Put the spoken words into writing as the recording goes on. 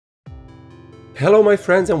Hello my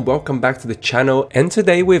friends and welcome back to the channel, and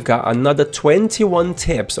today we've got another 21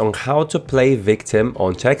 tips on how to play victim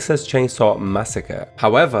on Texas Chainsaw Massacre.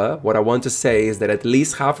 However, what I want to say is that at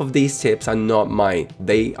least half of these tips are not mine,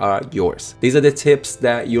 they are yours. These are the tips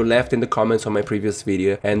that you left in the comments on my previous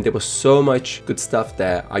video, and there was so much good stuff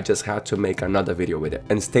there, I just had to make another video with it.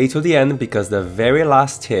 And stay to the end because the very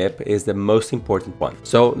last tip is the most important one.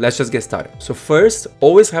 So let's just get started. So first,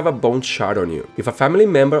 always have a bone shard on you. If a family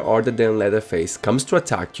member other than Leatherface comes to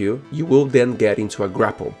attack you, you will then get into a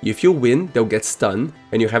grapple. If you win, they'll get stunned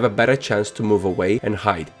and you have a better chance to move away and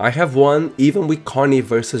hide. I have won even with Connie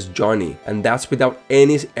versus Johnny, and that's without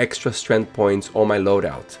any extra strength points on my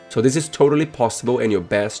loadout. So this is totally possible and your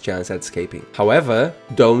best chance at escaping. However,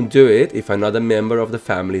 don't do it if another member of the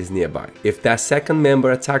family is nearby. If that second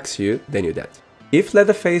member attacks you, then you're dead. If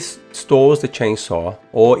Leatherface stores the chainsaw,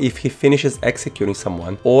 or if he finishes executing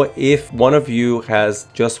someone, or if one of you has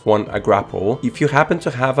just won a grapple, if you happen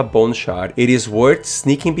to have a bone shard, it is worth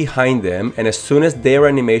sneaking behind them, and as soon as their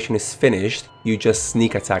animation is finished, you just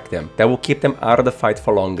sneak attack them. That will keep them out of the fight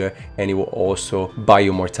for longer, and it will also buy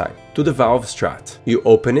you more time. Do the valve strat. You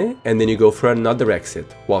open it and then you go for another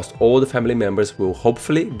exit, whilst all the family members will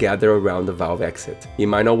hopefully gather around the valve exit. It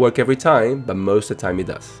might not work every time, but most of the time it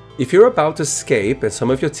does. If you're about to escape and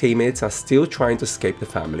some of your teammates are still trying to escape the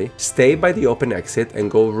family, stay by the open exit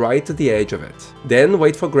and go right to the edge of it. Then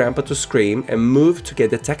wait for Grandpa to scream and move to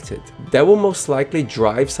get detected. That will most likely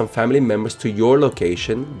drive some family members to your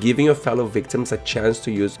location, giving your fellow victims a chance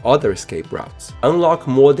to use other escape routes. Unlock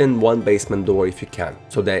more than one basement door if you can,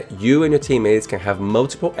 so that you and your teammates can have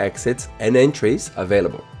multiple exits and entries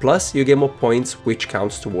available. Plus, you get more points, which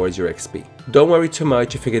counts towards your XP. Don't worry too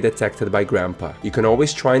much if you get detected by Grandpa. You can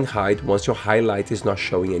always try and hide once your highlight is not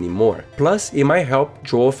showing anymore. Plus, it might help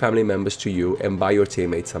draw family members to you and buy your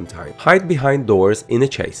teammates some time. Hide behind doors in a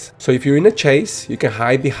chase. So if you're in a chase, you can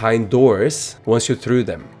hide behind doors once you're through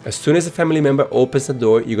them. As soon as a family member opens the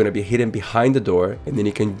door, you're going to be hidden behind the door, and then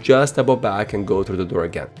you can just double back and go through the door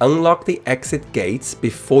again. Unlock the exit gates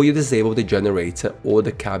before you disable the generator or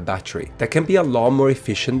the car battery. That can be a lot more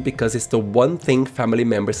efficient because it's the one thing family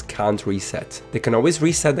members can't reset. They can always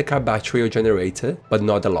reset the car battery or generator, but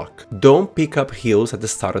not the lock. Don't pick up heals at the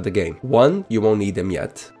start of the game. 1, you won't need them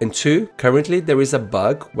yet. And 2, currently there is a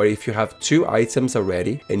bug where if you have 2 items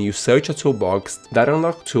already and you search a toolbox, that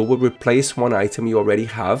unlock tool will replace one item you already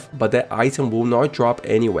have, but that item will not drop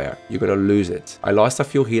anywhere. You're gonna lose it. I lost a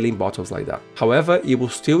few healing bottles like that. However, it will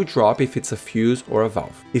still drop if it's a fuse or a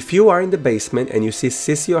valve. If you are in the basement and you see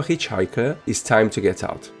Sissy or Hitchhiker, it's time to get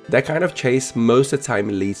out. That kind of chase most of the time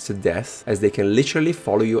leads to death, as they can literally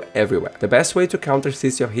follow you everywhere. The best way to counter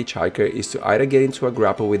Sissy or Hitchhiker is to either get into a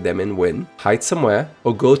grapple with them and win, hide somewhere,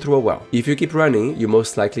 or go through a well. If you keep running, you're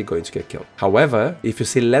most likely going to get killed. However, if you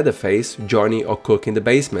see Leatherface, Johnny, or Cook in the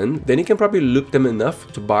basement, then you can probably loop them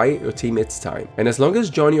enough to buy your teammates time. And as long as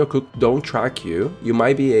Johnny or Cook don't track you, you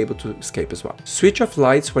might be able to escape as well. Switch off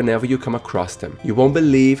lights whenever you come across them. You won't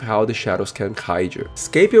believe how the shadows can hide you.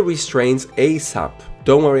 Escape your restraints ASAP.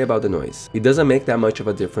 Don't worry about the noise. It doesn't make that much of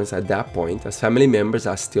a difference at that point, as family members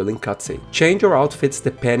are still in cutscene. Change your outfits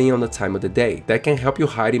depending on the time of the day. That can help you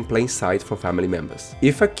hide in plain sight from family members.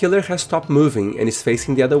 If a killer has stopped moving and is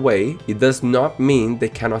facing the other way, it does not mean they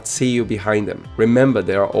cannot see you behind them. Remember,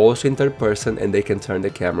 they are also in third person and they can turn the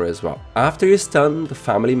camera as well. After you stun the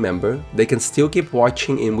family member, they can still keep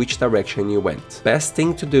watching in which direction you went. Best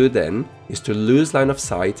thing to do then is to lose line of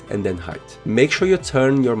sight and then hide. Make sure you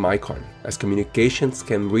turn your mic on, as communications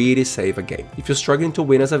can really save a game. If you're struggling to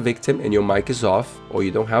win as a victim and your mic is off, or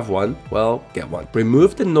you don't have one, well, get one.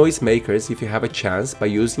 Remove the noisemakers if you have a chance by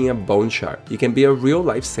using a bone shard. You can be a real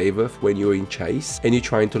lifesaver when you're in chase and you're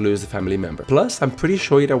trying to lose a family member. Plus, I'm pretty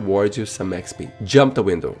sure it awards you some XP. Jump the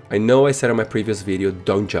window. I know I said in my previous video,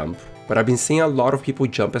 don't jump, but I've been seeing a lot of people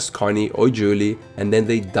jump as Connie or Julie and then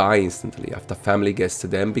they die instantly after family gets to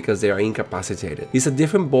them because they are incapacitated. It's a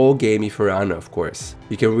different ball game if you're Anna, of course.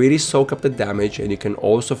 You can really soak up the damage, and you can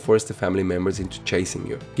also force the family members into chasing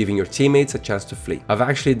you, giving your teammates a chance to flee. I've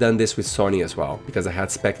actually done this with Sonny as well, because I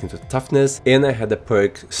had spec into toughness and I had the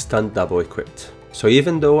perk stunt double equipped. So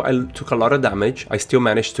even though I took a lot of damage, I still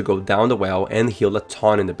managed to go down the well and heal a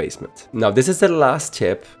ton in the basement. Now this is the last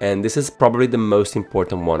tip, and this is probably the most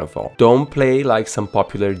important one of all. Don't play like some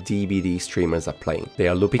popular DBD streamers are playing. They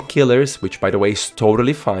are looping killers, which by the way is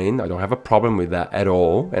totally fine. I don't have a problem with that at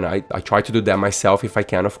all, and I try to do that myself if I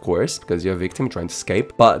can, of course, because you're a victim trying to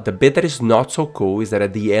escape. But the bit that is not so cool is that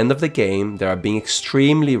at the end of the game, they are being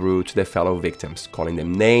extremely rude to their fellow victims, calling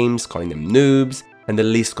them names, calling them noobs, and the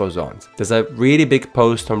list goes on. There's a really big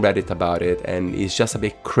post on Reddit about it, and it's just a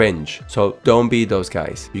bit cringe. So don't be those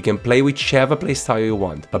guys. You can play whichever playstyle you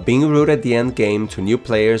want, but being rude at the end game to new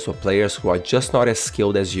players or players who are just not as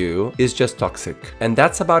skilled as you is just toxic. And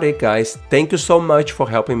that's about it, guys. Thank you so much for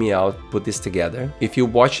helping me out put this together. If you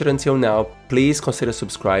watched it until now, please consider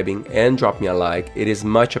subscribing and drop me a like. It is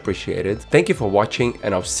much appreciated. Thank you for watching,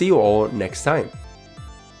 and I'll see you all next time.